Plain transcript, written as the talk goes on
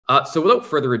So without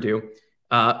further ado,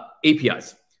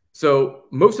 APIs. So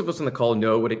most of us on the call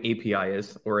know what an API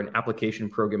is, or an application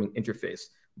programming interface.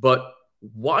 But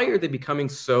why are they becoming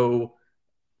so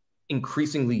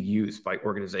increasingly used by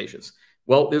organizations?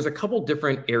 Well, there's a couple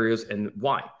different areas and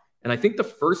why. And I think the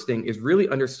first thing is really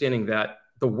understanding that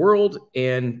the world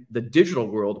and the digital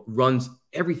world runs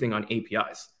everything on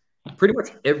APIs. Pretty much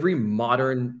every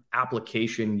modern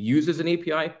application uses an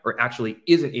API or actually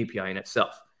is an API in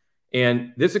itself.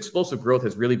 And this explosive growth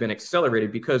has really been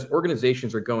accelerated because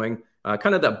organizations are going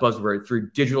kind of that buzzword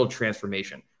through digital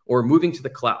transformation or moving to the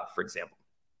cloud, for example.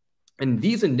 And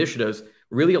these initiatives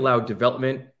really allow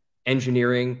development,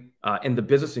 engineering, and the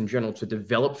business in general to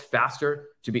develop faster,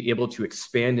 to be able to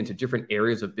expand into different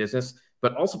areas of business,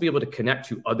 but also be able to connect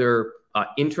to other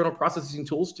internal processing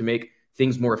tools to make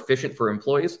things more efficient for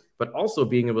employees, but also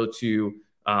being able to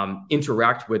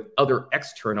interact with other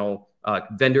external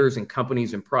vendors and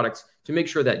companies and products to make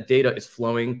sure that data is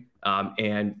flowing.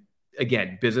 And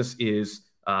again, business is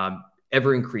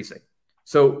ever increasing.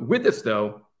 So with this,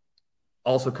 though,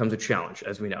 also comes a challenge,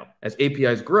 as we know. As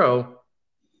APIs grow,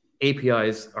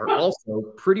 APIs are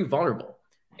also pretty vulnerable,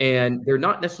 and they're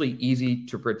not necessarily easy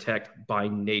to protect by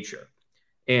nature.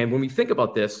 And when we think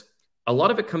about this, a lot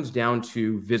of it comes down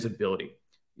to visibility.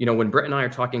 You know, when Brett and I are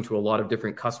talking to a lot of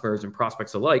different customers and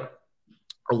prospects alike,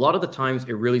 a lot of the times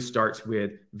it really starts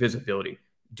with visibility.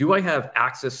 Do I have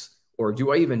access, or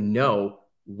do I even know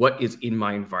what is in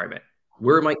my environment?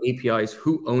 Where are my APIs?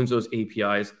 Who owns those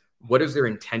APIs? What is their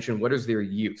intention? What is their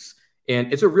use?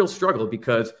 And it's a real struggle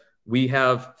because we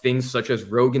have things such as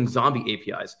rogue and zombie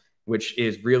APIs, which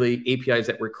is really APIs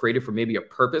that were created for maybe a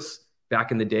purpose back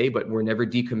in the day, but were never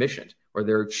decommissioned, or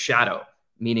they're shadow,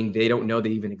 meaning they don't know they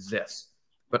even exist.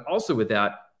 But also with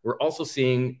that, we're also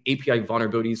seeing API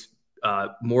vulnerabilities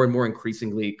more and more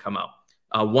increasingly come out.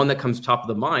 One that comes top of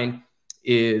the mind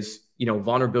is,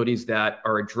 vulnerabilities that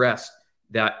are addressed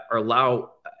that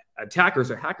allow attackers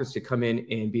or hackers to come in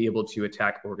and be able to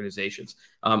attack organizations.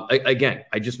 Again,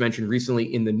 I just mentioned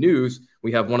recently in the news,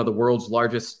 we have one of the world's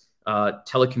largest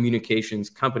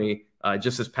telecommunications company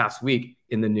just this past week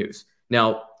in the news.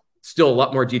 Now, still a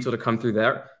lot more detail to come through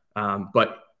there,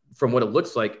 but from what it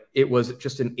looks like, it was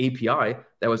just an API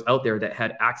that was out there that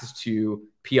had access to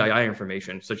PII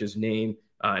information, such as name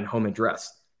and home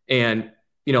address. And,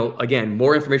 again,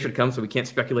 more information to come, so we can't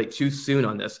speculate too soon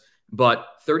on this, but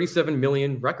 37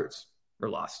 million records were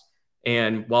lost.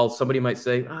 And while somebody might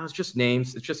say, it's just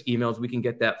names, it's just emails, we can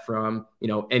get that from,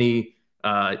 any,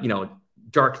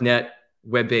 dark net,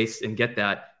 web-based, and get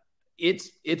that.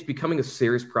 It's becoming a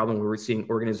serious problem where we're seeing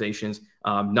organizations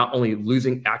not only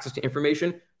losing access to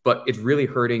information, but it's really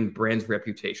hurting brands'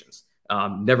 reputations.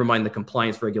 Never mind the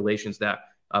compliance regulations that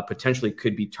potentially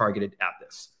could be targeted at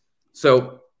this.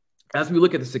 So as we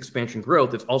look at this expansion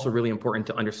growth, it's also really important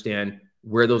to understand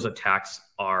where those attacks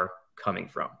are coming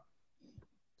from.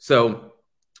 So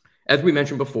as we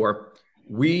mentioned before,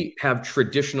 we have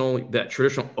traditional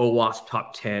OWASP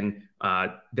top 10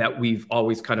 that we've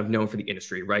always kind of known for the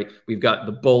industry, right? We've got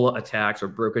the BOLA attacks, or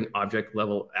broken object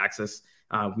level access.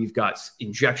 We've got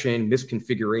injection,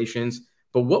 misconfigurations.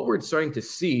 But what we're starting to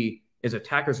see is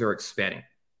attackers are expanding.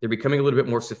 They're becoming a little bit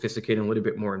more sophisticated and a little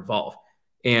bit more involved.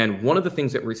 And one of the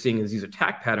things that we're seeing is these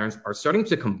attack patterns are starting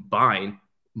to combine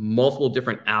multiple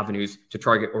different avenues to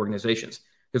target organizations.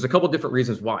 There's a couple of different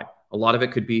reasons why. A lot of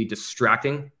it could be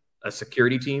distracting a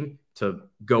security team to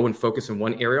go and focus in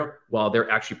one area while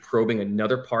they're actually probing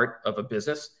another part of a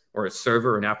business or a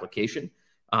server or an application.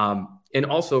 And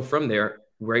also from there,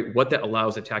 right, what that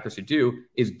allows attackers to do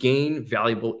is gain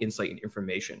valuable insight and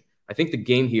information. I think the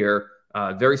game here,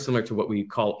 very similar to what we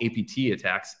call APT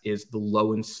attacks, is the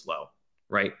low and slow,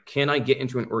 right? Can I get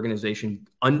into an organization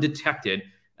undetected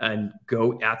and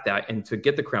go at that and to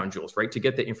get the crown jewels, right? To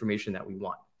get the information that we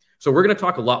want. So we're going to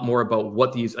talk a lot more about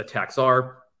what these attacks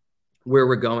are, where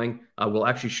we're going. We'll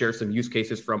actually share some use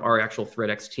cases from our actual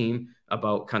ThreatX team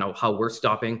about kind of how we're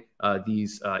stopping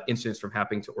these incidents from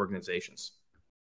happening to organizations.